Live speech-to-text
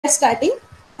starting.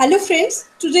 Hello, friends.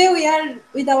 Today we are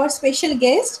with our special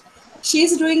guest. She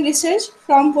is doing research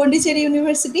from Pondicherry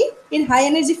University in high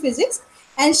energy physics,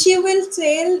 and she will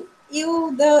tell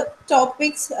you the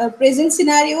topics, present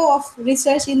scenario of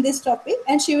research in this topic,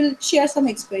 and she will share some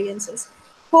experiences.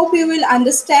 Hope you will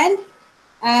understand,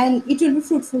 and it will be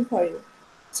fruitful for you.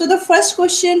 So the first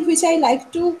question which I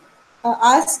like to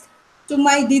ask to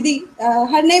my Didi,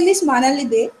 her name is Manali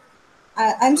De.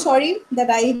 I'm sorry that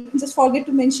I just forget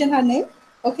to mention her name.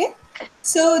 Okay.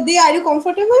 So, Di, are you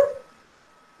comfortable?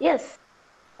 Yes,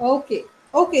 Okay.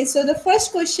 Okay. So the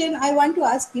first question I want to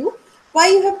ask you, why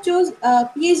you have chose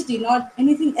PhD, not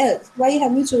anything else? Why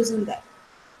have you chosen that?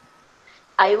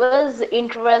 I was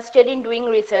interested in doing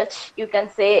research. You can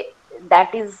say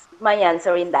that is my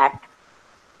answer in that.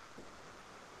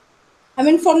 I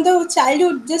mean, from the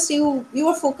childhood, just you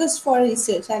were focused for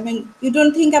research. I mean, you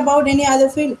don't think about any other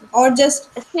field, or just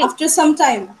See, after some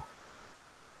time.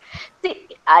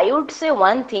 I would say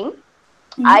one thing.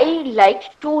 Hmm. I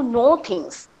like to know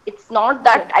things. It's not Okay.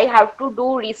 that I have to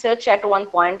do research at one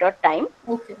point or time,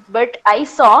 Okay. but I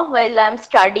saw while I'm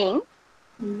studying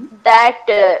Hmm.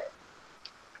 that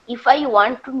if I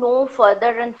want to know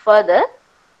further and further,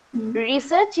 Hmm.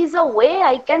 research is a way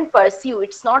I can pursue.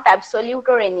 It's not absolute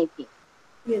or anything.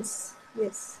 Yes.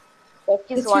 Yes. That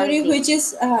The is one theory thing. which is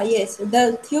yes,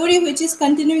 the theory which is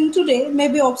continuing today may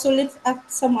be obsolete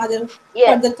at some other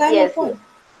Yes, further time or yes, yes, point.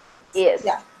 yes.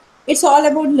 Yeah, it's all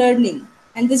about learning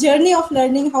and the journey of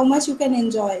learning. How much you can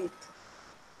enjoy it.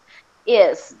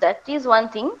 Yes, that is one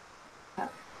thing. Yeah.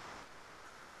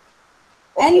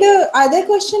 And Okay. other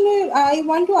question I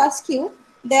want to ask you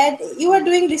that you are Mm.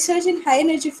 doing research in high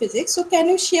energy physics. So can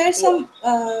you share Yes. some,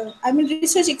 I mean,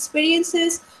 research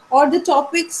experiences or the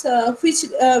topics which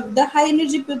the high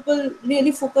energy people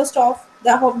really focused off?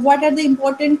 What are the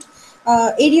important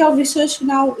area of research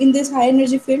now in this high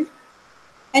energy field?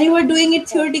 And you are doing it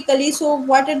theoretically. So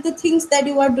what are the things that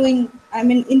you are doing? I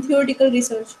mean, in theoretical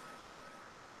research.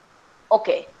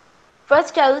 Okay.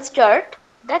 First, I will start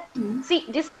that. Hmm. See,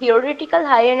 this theoretical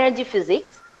high energy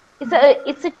physics is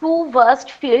a too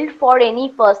vast field for any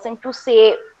person to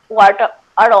say what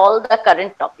are all the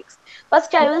current topics. First,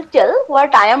 I will Okay. tell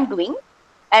what I am doing,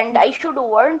 and I Okay. should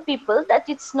warn people that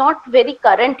it's not very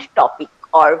current topic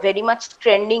or very much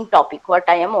trending topic what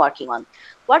I am working on.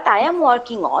 What I am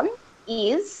working on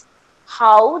is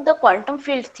how the quantum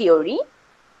field theory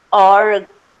or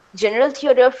general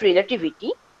theory of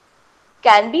relativity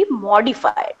can be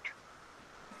modified.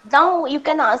 Now you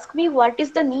can ask me what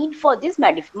is the need for this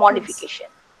Yes. modification.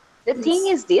 The thing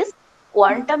Yes. is this: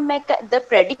 the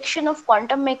prediction of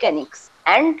quantum mechanics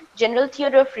and general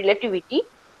theory of relativity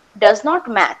does not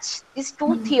match these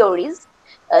two theories.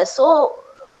 So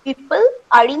people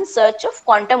are in search of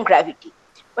quantum gravity.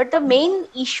 But the main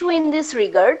issue in this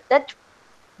regard that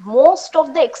most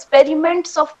of the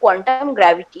experiments of quantum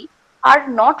gravity are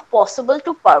not possible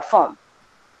to perform,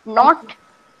 not Okay.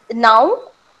 now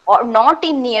or not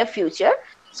in near future.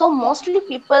 So mostly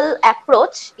people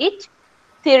approach it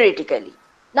theoretically.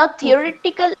 Now Okay.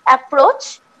 theoretical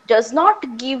approach does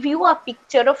not give you a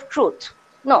picture of truth,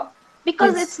 no,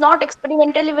 because it's Yes. not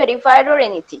experimentally verified or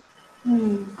anything.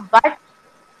 Hmm. But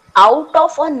out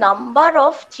of a number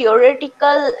of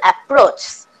theoretical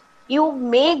approaches, you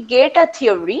may get a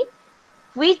theory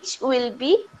which will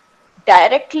be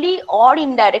directly or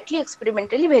indirectly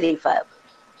experimentally verifiable.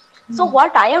 So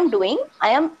what I am doing, I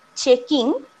am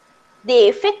checking the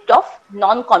effect of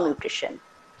non-commutation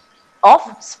of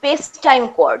space-time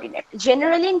coordinate.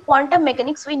 Generally in quantum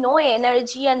mechanics, we know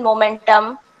energy and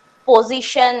momentum,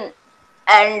 position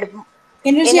and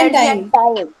Energy and energy and time.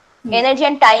 time. Hmm. Energy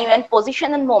and time and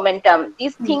position and momentum.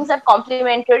 These Hmm. things are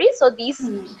complementary. So this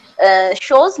Hmm.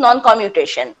 shows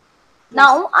non-commutation. Yes.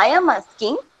 Now I am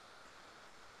asking,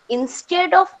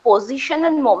 instead of position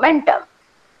and momentum,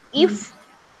 if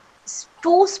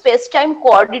two space-time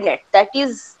coordinates, that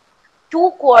is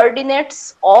two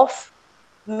coordinates of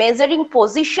measuring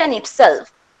position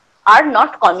itself, are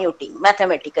not commuting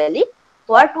mathematically,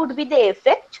 what would be the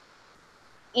effect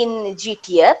in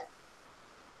GTR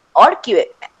or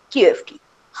QFT?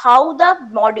 How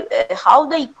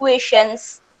the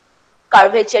equations,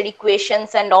 curvature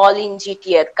equations and all in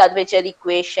GTR, curvature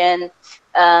equation,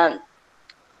 um,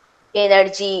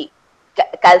 energy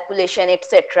calculation,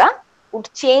 etc., would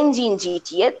change in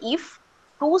GTR if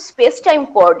two space-time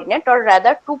coordinate, or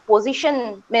rather two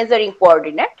position measuring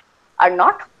coordinate, are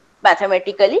not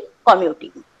mathematically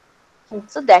commuting. Okay.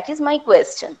 So that is my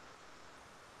question.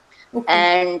 Okay.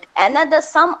 And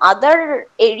some other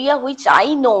area which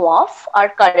I know of are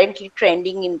currently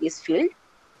trending in this field.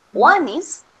 One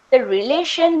is the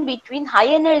relation between high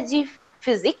energy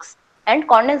physics and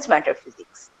condensed matter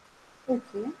physics.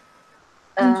 Okay.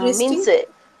 Means Interesting.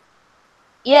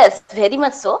 yes, very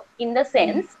much so, in the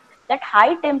sense that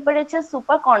high temperature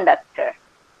superconductor,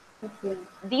 Okay.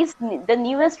 the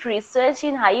newest research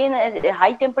in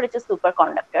high temperature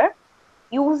superconductor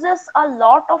uses a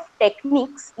lot of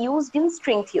techniques used in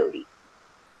string theory,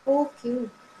 Okay.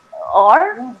 or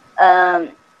Wow. um,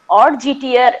 or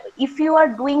GTR. If you are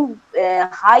doing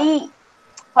high,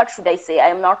 what should I say? I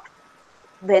am not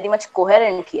very much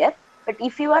coherent here. But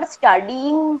if you are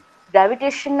studying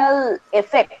gravitational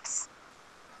effects,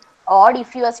 or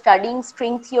if you are studying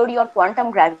string theory or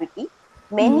quantum gravity,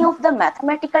 many Hmm. of the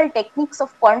mathematical techniques of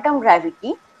quantum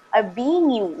gravity are being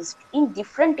used in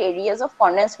different areas of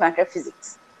condensed matter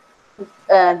physics.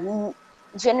 Um,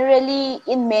 Generally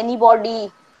in many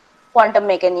body quantum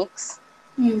mechanics,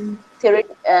 Hmm. theory,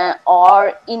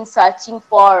 or in searching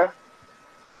for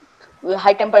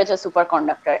high temperature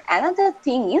superconductor. Another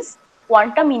thing is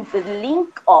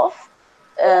link of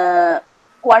uh,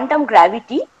 quantum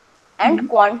gravity and Hmm.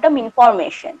 quantum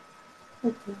information.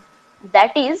 Okay.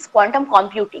 That is quantum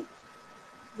computing.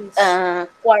 Yes.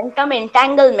 Quantum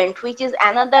entanglement, which is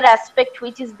another aspect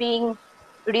which is being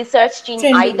researched in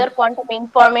Trending. either quantum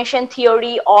information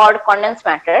theory or condensed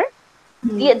matter.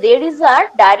 Hmm. There is a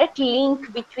direct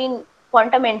link between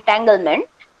quantum entanglement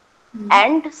Hmm.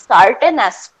 and certain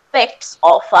aspects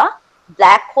of a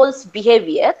black hole's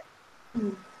behavior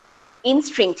Hmm. in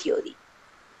string theory.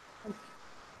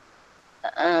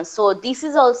 So this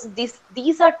is also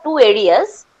these are two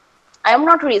areas. I am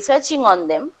not researching on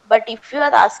them, but if you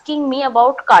are asking me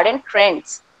about current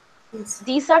trends, Yes.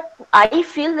 these are, I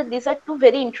feel that these are two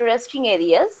very interesting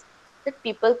areas that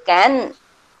people can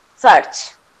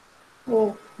search.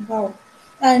 Oh, wow.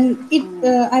 And it,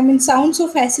 Mm. I mean, sounds so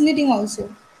fascinating also.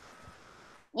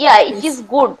 Yeah, it is Yes.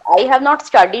 good. I have not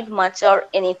studied much or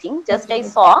anything, just I Okay.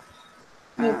 saw.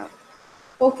 Okay. Uh,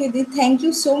 Okay, thank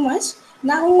you so much.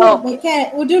 Now,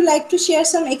 okay. would you like to share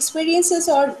some experiences,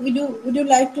 or would you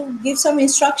like to give some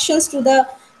instructions to the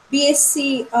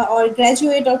BSc or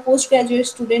graduate or postgraduate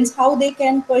students how they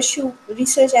can pursue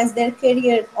research as their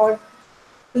career, or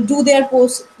to do their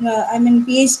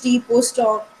PhD,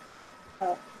 postdoc?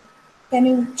 Uh, can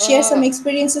you share some Mm.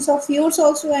 experiences of yours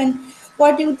also, and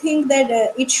what you think that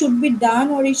it should be done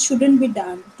or it shouldn't be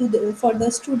done for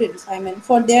the students? I mean,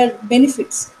 for their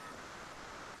benefits.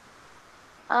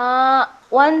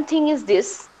 One thing is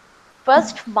this.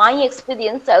 First, my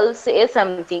experience, I will say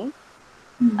something.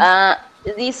 Hmm. Uh,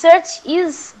 Research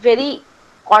is very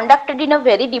conducted in a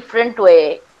very different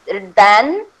way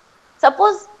than,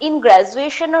 suppose, in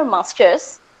graduation or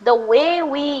masters. The way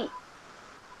we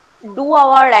do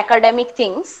our academic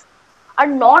things are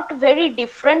not very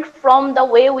different from the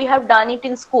way we have done it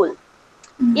in school.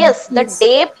 Hmm. Yes, the Yes.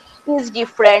 depth is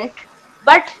different,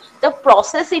 but the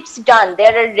process it's done.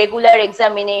 There are regular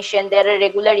examination, there are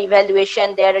regular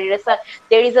evaluation, there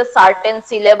is a certain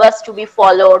syllabus to be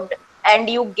followed, and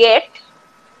you get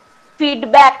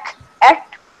feedback at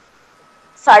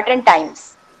certain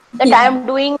times that I Yeah. am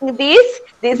doing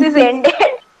this is ended.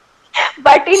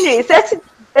 But in research,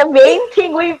 the main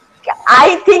thing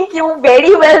I think you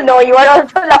very well know, you are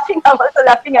also laughing, I'm also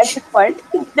laughing at this point.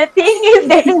 The thing is,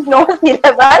 there is no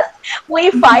syllabus.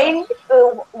 We find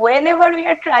whenever we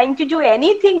are trying to do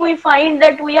anything, we find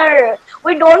that we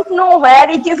don't know where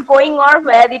it is going or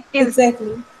where it is.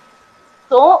 Exactly.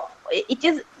 So it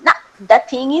is not, the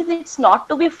thing is, it's not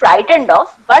to be frightened of,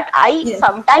 but I Yeah.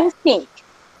 sometimes think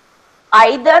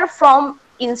either from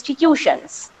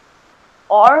institutions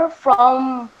or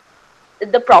from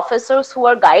the professors who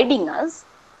are guiding us,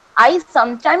 I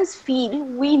sometimes feel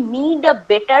we need a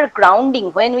better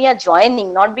grounding when we are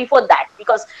joining, not before that.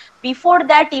 Because before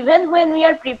that, even when we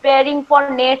are preparing for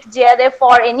NET, JRF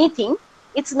or anything,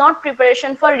 it's not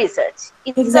preparation for research.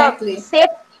 Exactly.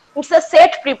 It's a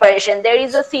set preparation. There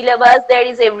is a syllabus, there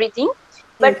is everything.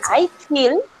 But Yes. I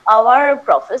feel our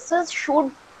professors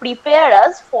should prepare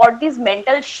us for this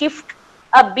mental shift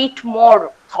a bit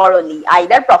more thoroughly,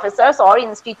 either professors or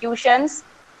institutions,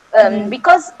 Hmm.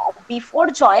 because before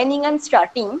joining and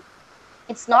starting,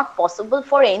 it's not possible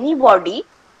for anybody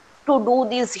to do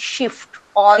this shift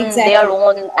on their Exactly.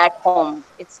 own at home.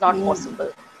 It's not Hmm. possible.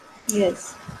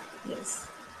 Yes. Yes.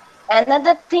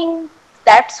 Another thing,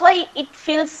 that's why it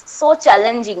feels so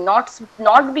challenging,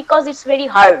 not because it's very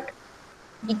hard.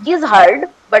 It is hard,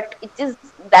 but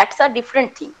that's a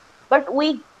different thing. But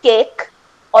we take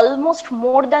almost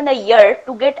more than a year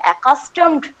to get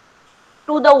accustomed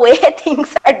to the way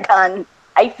things are done.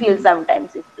 I feel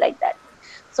sometimes it's like that.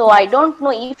 So I don't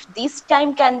know if this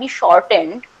time can be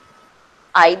shortened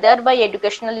either by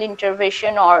educational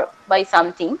intervention or by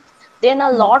something. then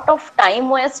a lot of time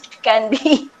waste can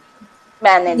be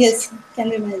managed. Yes, can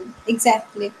be managed.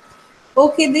 Exactly.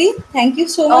 Okay, Dee, thank you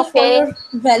so much for Okay, your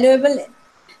valuable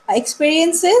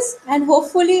experiences, and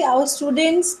hopefully our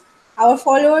students, our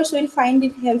followers will find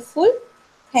it helpful.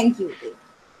 Thank you, Dee.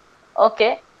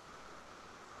 okay,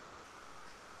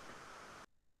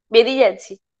 বেরিয়ে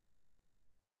যাচ্ছি।